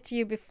mentioned it to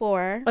you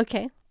before.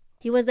 Okay.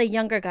 He was a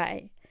younger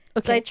guy.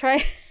 So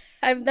Okay.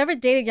 I've never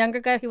dated a younger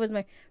guy. He was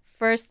my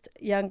first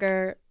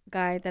younger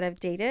guy that I've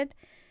dated.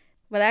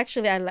 But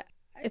actually,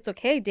 it's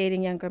okay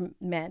dating younger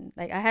men.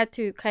 Like, I had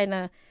to kind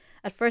of,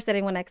 at first, I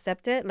didn't want to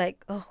accept it.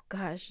 Like, oh,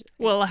 gosh.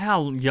 Well,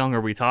 how young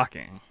are we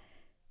talking?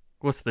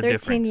 What's the 13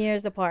 difference?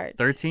 years apart.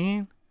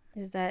 13?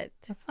 Is that,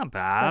 That's not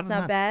bad. that's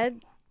not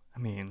bad? I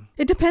mean,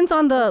 It depends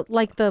on the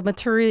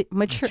maturity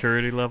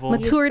maturity level.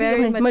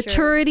 very mature.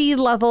 maturity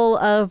level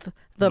of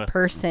the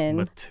person.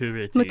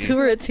 Maturity.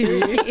 Maturity.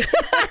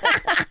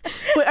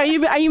 Wait,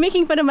 are you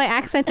making fun of my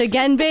accent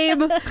again,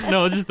 babe?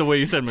 No, just the way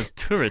you said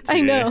maturity.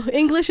 I know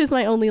English is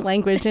my only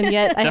language, and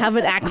yet I have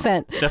an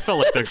accent. That felt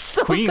like the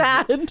So Queen's.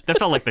 sad. That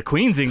felt like the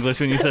Queen's English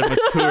when you said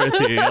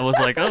maturity. I was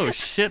like, oh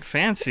shit,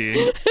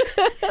 fancy.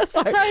 That's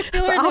how I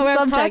feel right now when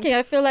I'm talking.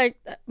 I feel like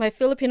my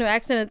Filipino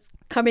accent is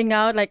coming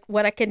out, like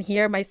what I can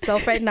hear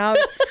myself right now.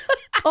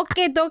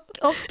 Okay,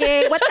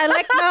 okay. What I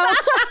like now,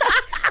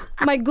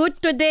 my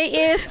good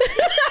today is.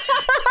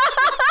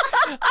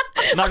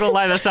 Not gonna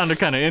lie, that sounded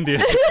kind of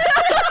Indian.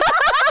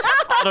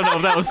 I don't know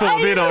if that was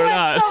Filipino or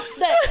not.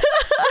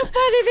 So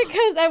funny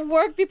because at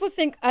work people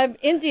think I'm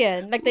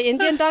Indian, like the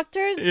Indian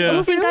doctors. Yeah.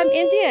 They think I'm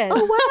Indian.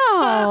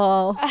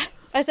 Oh wow!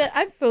 I said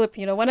I'm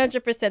Filipino,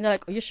 100%. They're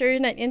like, "Are you sure you're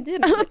not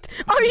Indian?"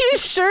 Are you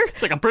sure?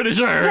 It's like, I'm pretty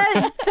sure.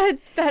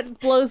 That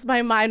blows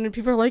my mind when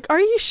people are like, "Are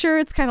you sure?"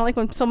 It's kind of like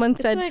when someone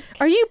said, like-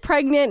 "Are you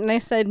pregnant?" and I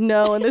said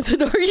no, and they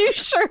said, "Are you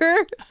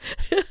sure?"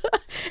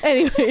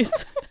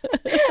 Anyways,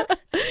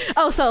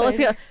 so let's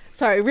go.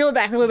 Sorry, reel it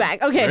back.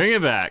 Okay, Bring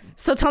it back.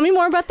 so tell me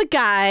more about the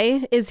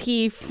guy. Is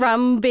he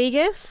from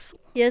Vegas?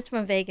 He is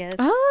from Vegas.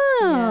 Oh,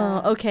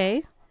 Yeah.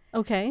 okay.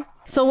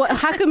 So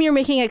how come you're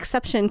making an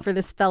exception for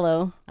this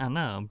fellow? I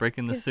know,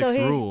 breaking the So sixth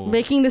he- rule.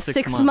 Making the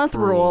 6-month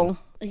rule.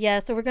 Yeah,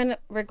 so we're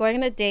going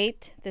on a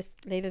date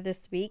later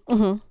this week.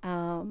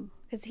 Mm-hmm.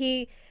 Because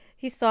he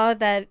saw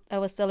that I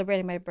was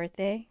celebrating my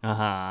birthday,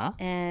 Uh-huh.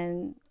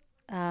 and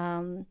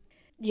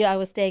I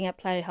was staying at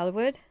Planet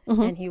Hollywood,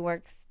 and he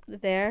works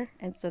there,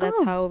 and so that's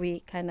Oh. how we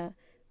kind of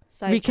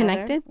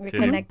Reconnected?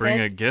 Did he bring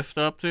a gift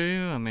up to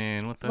you? I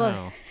mean, what the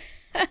Well,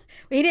 hell?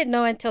 He didn't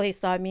know until he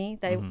saw me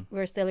that we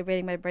were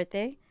celebrating my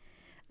birthday.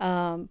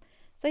 So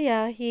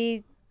yeah,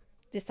 he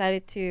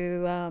decided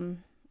to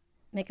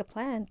make a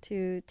plan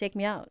to take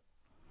me out.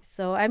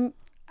 So I'm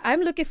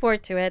looking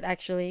forward to it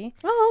actually,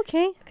 Oh,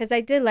 okay. because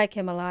I did like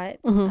him a lot.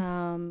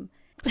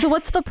 So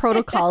what's the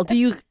protocol? Do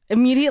you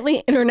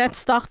immediately internet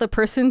stalk the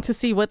person to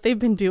see what they've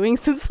been doing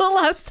since the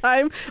last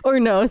time? Or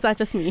no, is that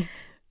just me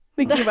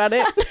thinking about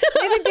it?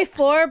 Maybe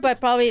before, but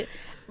probably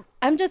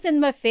I'm just in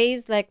my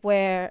phase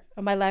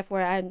my life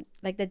where I'm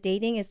like the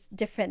dating is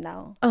different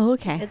now. Oh,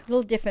 okay. It's a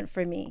little different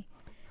for me.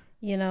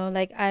 You know,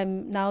 like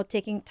I'm now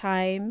taking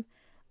time.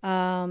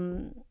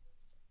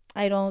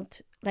 I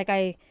don't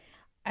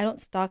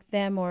stalk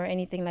them or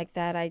anything like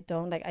that. I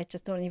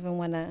just don't even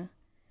want to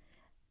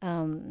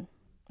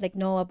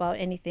know about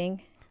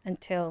anything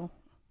until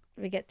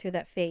we get to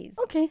that phase.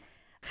 Okay.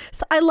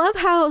 So I love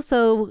how,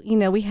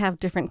 we have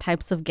different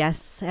types of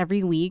guests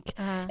every week.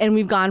 And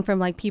we've gone from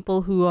like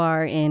people who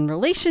are in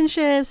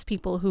relationships,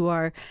 people who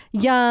are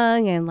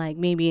young and like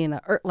maybe in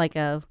a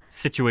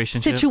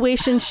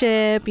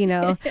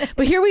situationship,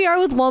 But here we are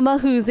with Wilma,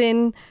 who's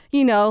in,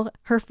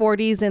 her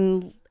 40s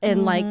and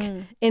like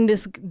in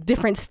this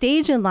different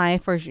stage in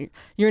life where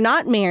you're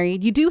not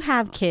married, you do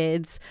have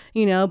kids,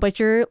 but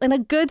you're in a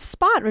good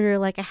spot where you're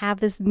like, I have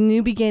this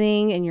new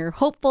beginning and you're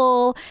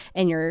hopeful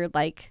and you're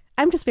like,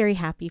 I'm just very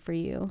happy for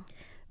you.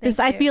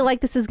 I feel like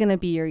this is going to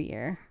be your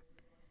year.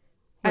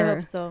 I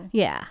hope so.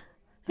 Yeah.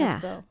 I Yeah.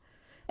 hope so.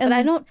 And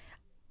But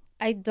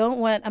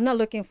I'm not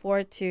looking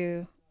forward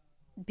to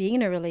being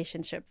in a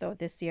relationship though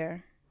this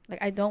year. Like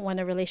I don't want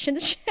a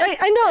relationship.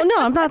 I know. No,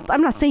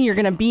 I'm not saying you're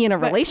going to be in a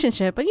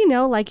relationship, but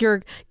like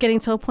you're getting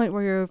to a point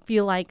where you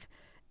feel like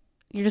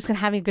you're just going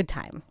to have a good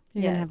time.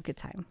 You're going to have a good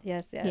time.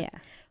 Yes. Yeah.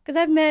 Because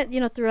I've met,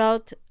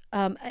 throughout,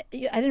 I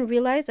didn't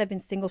realize I've been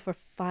single for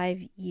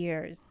 5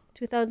 years.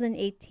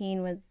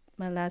 2018 was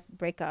my last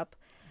breakup.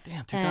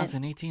 Damn,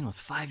 2018 was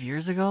 5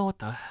 years ago? What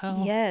the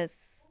hell?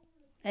 Yes.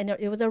 And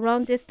it was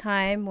around this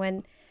time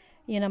when,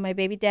 my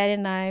baby daddy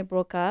and I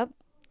broke up.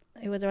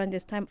 It was around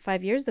this time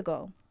 5 years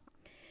ago.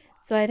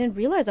 So I didn't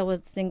realize I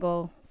was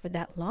single for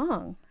that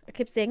long. I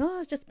kept saying, oh,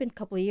 it's just been a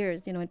couple of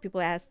years. You know, when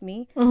people ask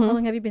me, how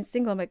long have you been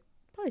single? I'm like,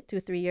 probably 2 or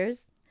 3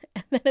 years.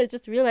 And then I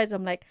just realized,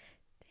 I'm like,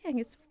 dang,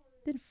 it's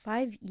been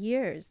 5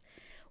 years,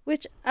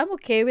 which I'm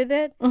okay with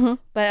it.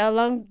 But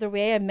along the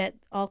way, I met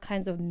all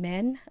kinds of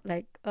men.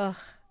 Like, ugh.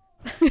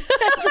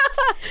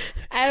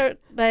 I don't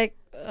like,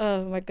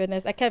 oh my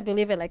goodness. I can't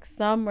believe it. Like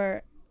some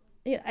are,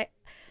 you know, I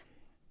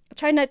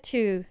try not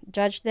to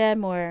judge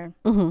them or,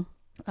 you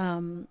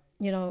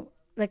know,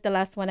 like the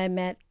last one I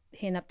met,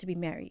 he ended up to be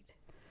married.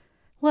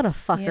 What a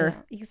fucker.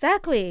 Yeah,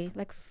 exactly.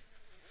 Like,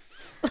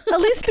 at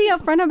least be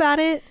upfront about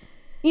it.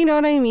 You know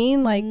what I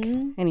mean? Like,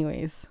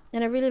 anyways.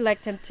 And I really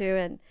liked him too.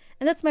 And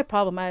that's my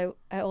problem. I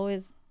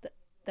always,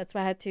 that's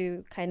why I had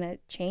to kind of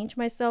change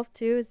myself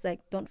too. Is like,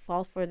 don't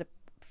fall for the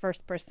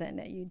first person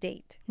that you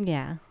date.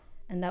 Yeah.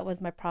 And that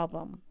was my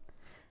problem.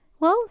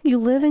 Well, you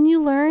live and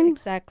you learn.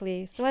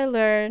 Exactly. So I'm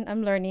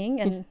learning,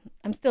 and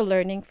I'm still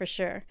learning for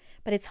sure.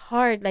 But it's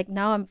hard. Like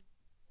now I'm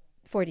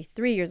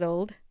 43 years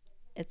old.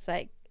 It's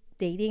like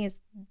dating is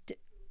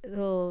a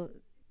little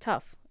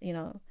tough, you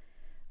know.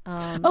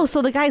 Oh,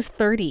 so the guy's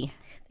 30.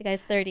 The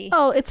guy's 30.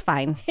 Oh, it's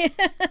fine.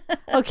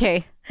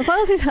 Okay. As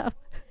long as he's up.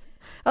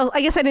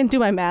 I guess I didn't do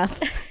my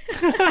math.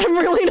 I'm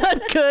really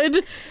not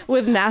good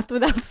with math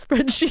without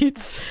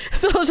spreadsheets.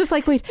 So I was just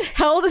like, wait,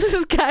 how old is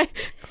this guy?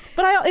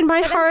 But in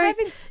my heart, I'm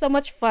having so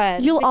much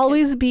fun. You'll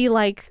always be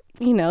like,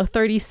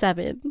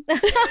 37.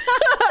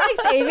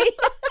 Thanks, Amy.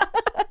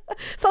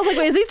 So I was like,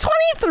 wait, is he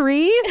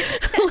 23? Is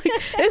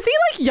he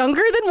like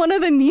younger than one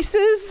of the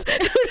nieces?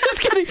 I'm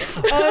just kidding.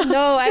 Oh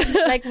no,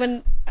 like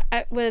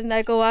when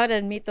I go out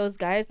and meet those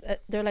guys,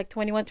 they're like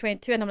 21,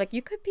 22, and I'm like,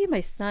 you could be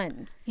my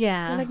son.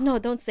 Yeah. They're like, no,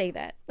 don't say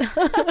that.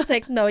 It's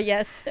like, no,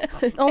 yes.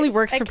 It only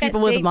works for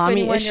people with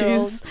mommy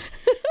issues.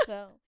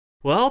 So.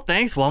 Well,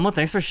 thanks, Wilma.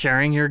 Thanks for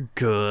sharing your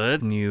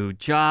good new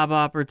job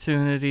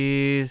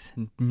opportunities,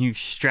 new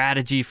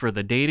strategy for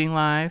the dating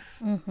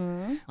life.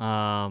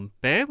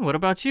 Babe, what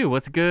about you?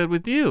 What's good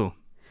with you?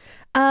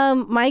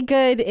 My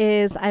good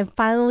is I've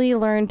finally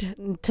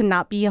learned to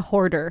not be a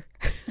hoarder.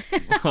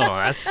 Oh,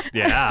 that's,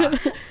 yeah.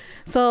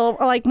 So,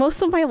 like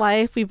most of my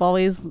life, we've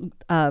always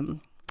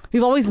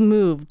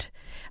moved.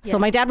 So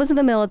my dad was in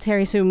the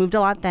military, so we moved a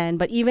lot then.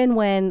 But even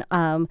when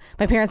my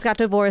parents got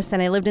divorced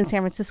and I lived in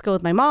San Francisco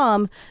with my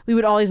mom, we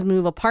would always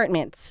move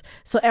apartments.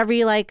 So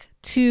every like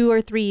 2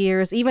 or 3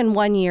 years, even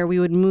 1 year, we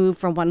would move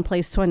from one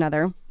place to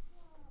another.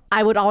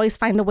 I would always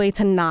find a way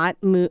to not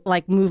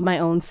move my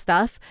own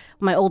stuff.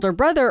 My older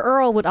brother,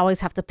 Earl, would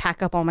always have to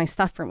pack up all my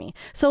stuff for me.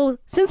 So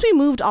since we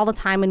moved all the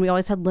time and we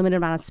always had limited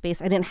amount of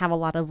space, I didn't have a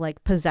lot of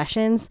like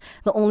possessions.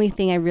 The only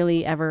thing I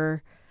really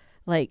ever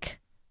like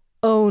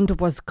owned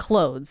was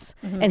clothes,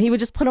 and he would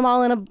just put them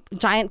all in a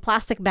giant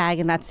plastic bag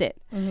and that's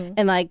it.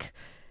 And like,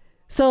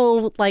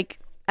 so like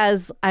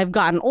as I've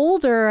gotten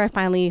older, I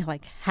finally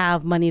like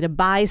have money to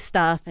buy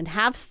stuff and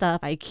have stuff.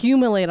 I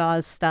accumulate all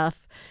this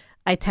stuff.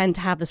 I tend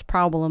to have this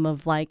problem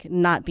of like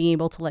not being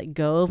able to let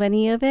go of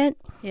any of it.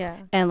 Yeah.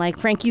 And like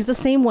Frankie's the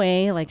same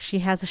way. Like she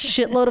has a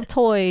shitload of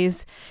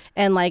toys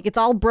and like it's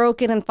all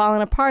broken and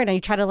falling apart. And you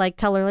try to like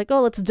tell her like,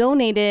 oh, let's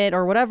donate it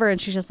or whatever. And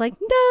she's just like,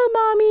 no,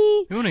 mommy.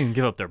 You don't even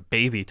give up their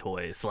baby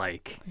toys.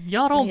 Like,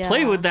 y'all don't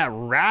play with that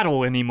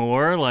rattle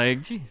anymore.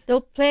 Like, gee.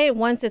 They'll play it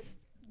once it's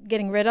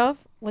getting rid of.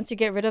 Once you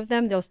get rid of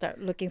them, they'll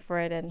start looking for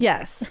it. And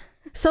yes.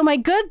 So my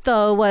good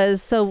though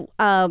was,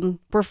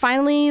 we're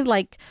finally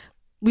like,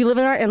 we live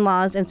in our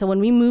in-laws, and so when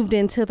we moved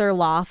into their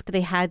loft,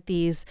 they had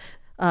these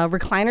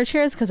recliner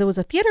chairs because it was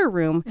a theater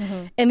room.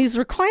 And these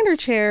recliner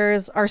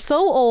chairs are so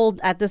old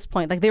at this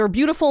point. Like they were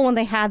beautiful when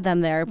they had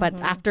them there, but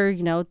after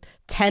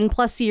 10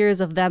 plus years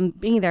of them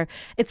being there,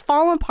 it's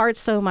fallen apart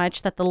so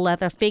much that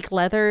the fake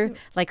leather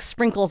like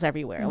sprinkles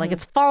everywhere. Like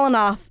it's fallen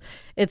off.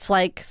 It's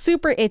like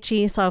super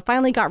itchy. So I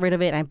finally got rid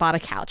of it and I bought a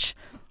couch.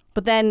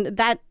 But then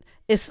that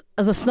is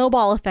the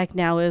snowball effect.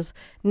 Now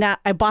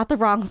I bought the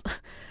wrong.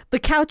 The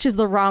couch is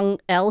the wrong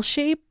L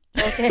shape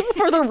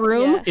for the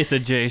room. Yeah. It's a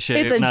J shape,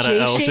 it's a not J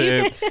an L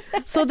shape.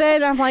 So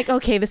then I'm like,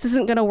 okay, this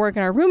isn't going to work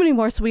in our room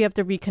anymore. So we have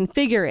to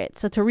reconfigure it.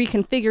 So to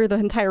reconfigure the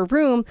entire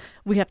room,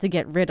 we have to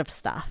get rid of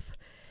stuff.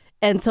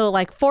 And so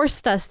like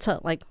forced us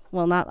to like,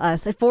 well, not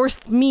us. It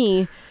forced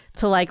me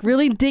to like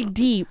really dig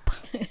deep,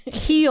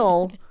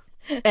 heal,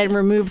 and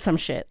remove some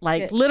shit.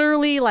 Like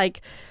literally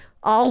like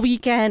all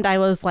weekend I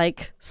was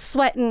like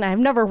sweating. I've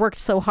never worked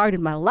so hard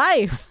in my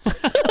life.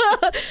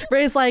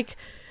 Ray's like,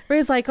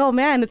 oh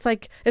man, it's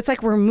like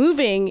we're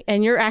moving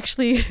and you're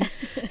actually,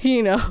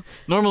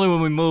 Normally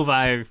when we move,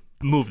 I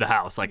move the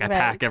house. Like I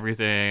pack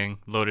everything,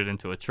 load it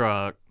into a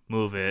truck,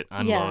 move it,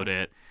 unload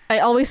it. I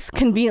always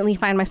conveniently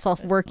find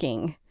myself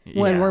working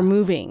when we're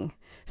moving.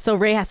 So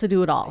Ray has to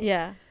do it all.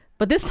 Yeah.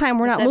 But this time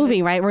we're not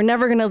moving, right? We're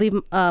never going to leave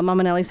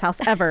Mama Nellie's house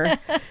ever.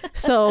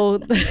 So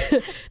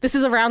this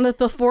is around the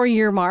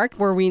 4-year mark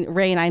where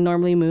Ray and I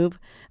normally move.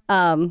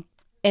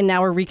 And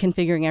now we're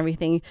reconfiguring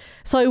everything.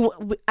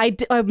 So I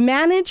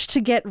managed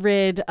to get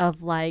rid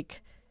of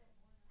like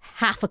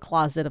half a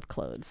closet of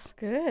clothes.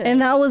 Good.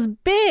 And that was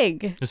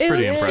big. It's It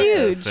pretty was impressive.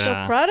 huge.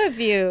 Yeah. So proud of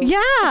you.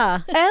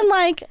 Yeah. And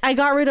like I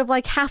got rid of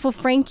like half of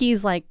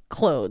Frankie's like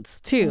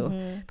clothes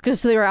too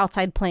because they were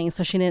outside playing,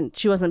 so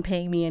she wasn't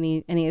paying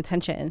me any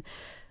attention.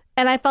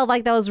 And I felt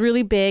like that was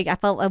really big. I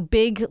felt a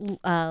big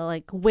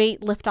like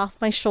weight lift off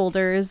my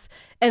shoulders,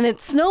 and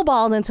it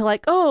snowballed into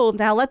like, oh,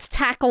 now let's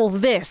tackle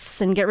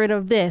this and get rid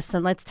of this,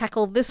 and let's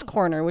tackle this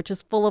corner, which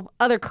is full of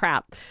other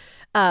crap.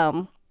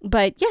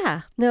 But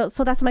yeah, no.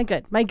 So that's my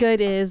good. My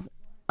good is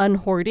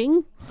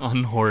Un-Hoarding.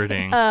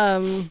 Un-Hoarding.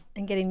 And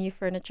getting new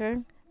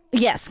furniture.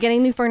 Yes,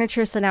 getting new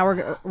furniture. So now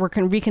we're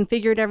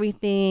reconfigured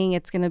everything.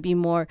 It's gonna be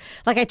more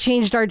like I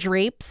changed our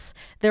drapes.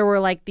 There were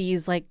like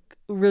these like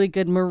really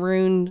good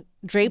maroon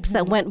drapes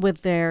that went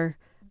with their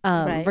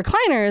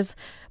recliners,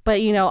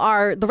 but you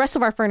know the rest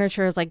of our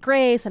furniture is like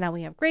gray, so now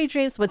we have gray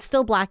drapes but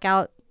still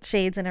blackout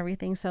shades and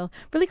everything, so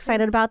really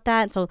excited about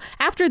that. So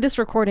after this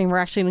recording we're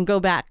actually gonna go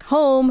back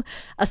home,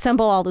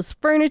 assemble all this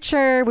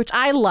furniture, which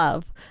I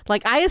love.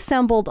 Like I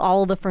assembled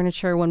all of the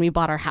furniture when we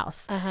bought our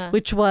house,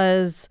 which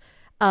was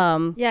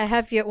Yeah, I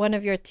have one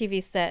of your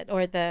TV set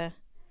or the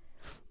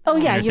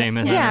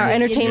Entertainment center. our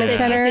entertainment you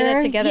center. did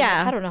it together.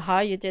 Yeah. I don't know how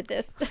you did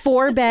this.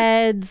 4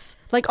 beds,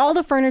 like all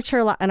the furniture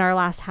in our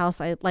last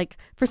house. I like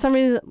for some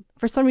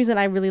reason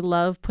I really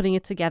love putting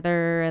it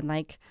together, and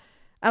like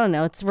I don't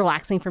know, it's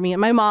relaxing for me.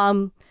 And my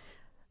mom,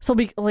 so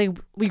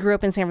we grew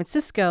up in San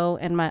Francisco,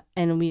 and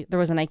there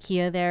was an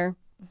IKEA there.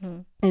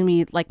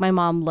 And my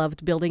mom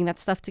loved building that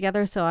stuff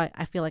together, so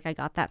I feel like I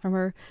got that from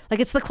her. Like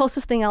it's the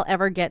closest thing I'll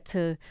ever get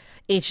to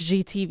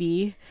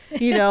HGTV,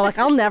 you know. Like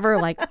I'll never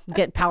like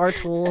get power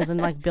tools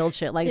and like build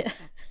shit. Like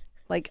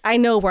I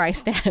know where I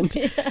stand.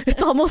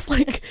 It's almost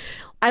like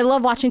I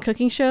love watching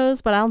cooking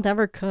shows, but I'll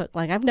never cook.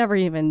 Like I've never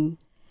even.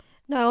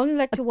 No, I only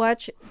like to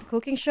watch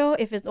cooking show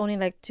if it's only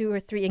like 2 or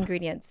 3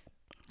 ingredients.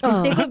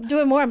 If they keep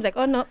doing more, I'm like,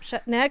 oh no,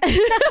 next.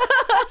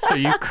 So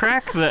you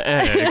crack the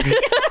egg,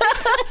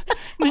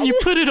 then you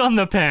put it on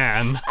the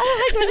pan. I don't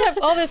like when you have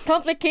all this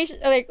complication,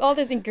 like all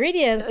these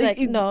ingredients. Like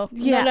no,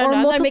 Yeah, no, or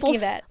I'm not multiple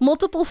making that.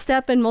 multiple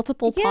step and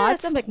multiple Yes,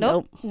 pots. I'm like,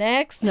 nope.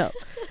 Next. No.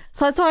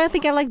 So that's why I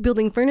think I like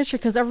building furniture,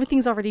 because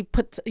everything's already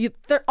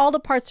all the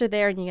parts are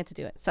there and you get to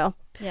do it. So,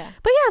 Yeah.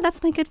 but yeah,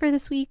 that's my good for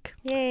this week.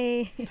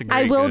 Yay. It's a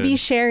I great will good. be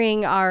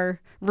sharing our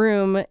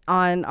room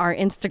on our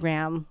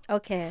Instagram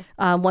Okay.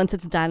 once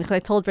it's done, because I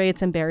told Ray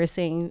it's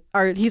embarrassing.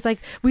 Or he's like,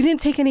 we didn't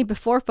take any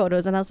before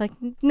photos, and I was like,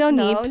 no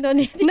need. No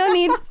need. No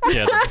need.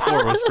 Yeah, the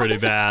before was pretty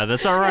bad.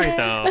 That's all right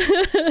though.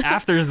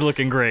 After's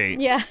looking great.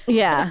 Yeah.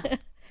 Yeah.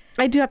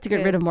 I do have to get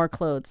Good. rid of more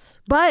clothes,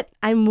 but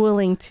I'm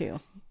willing to.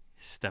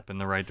 Step in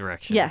the right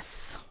direction.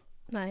 Yes.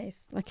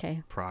 Nice.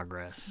 Okay.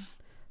 Progress.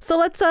 So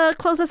let's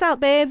close this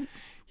out, babe.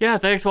 Yeah,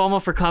 thanks, Wilma,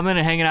 for coming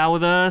and hanging out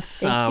with us.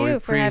 Thank we you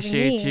for having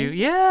appreciate me. you.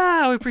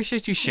 Yeah, we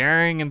appreciate you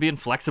sharing and being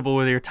flexible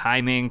with your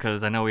timing,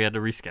 because I know we had to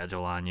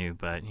reschedule on you,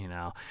 but you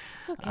know.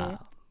 It's okay.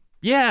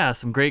 Yeah,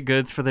 some great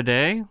goods for the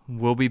day.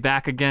 We'll be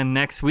back again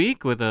next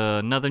week with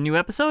another new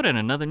episode and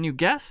another new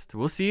guest.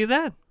 We'll see you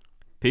then.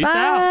 Peace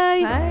out.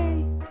 Bye.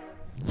 Bye.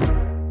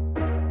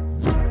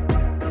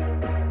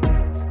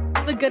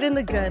 The good and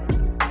the good.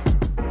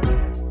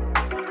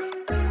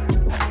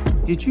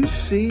 Did you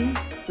see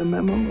the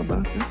memo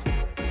about this?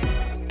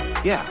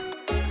 Yeah,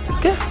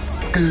 Good.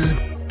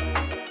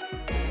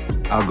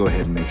 I'll go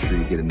ahead and make sure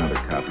you get another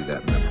copy of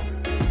that memo.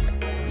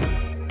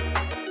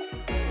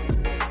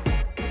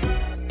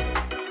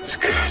 It's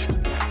good.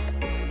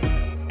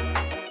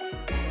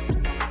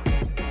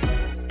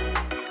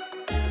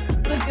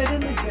 The good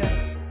and the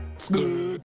good. It's good.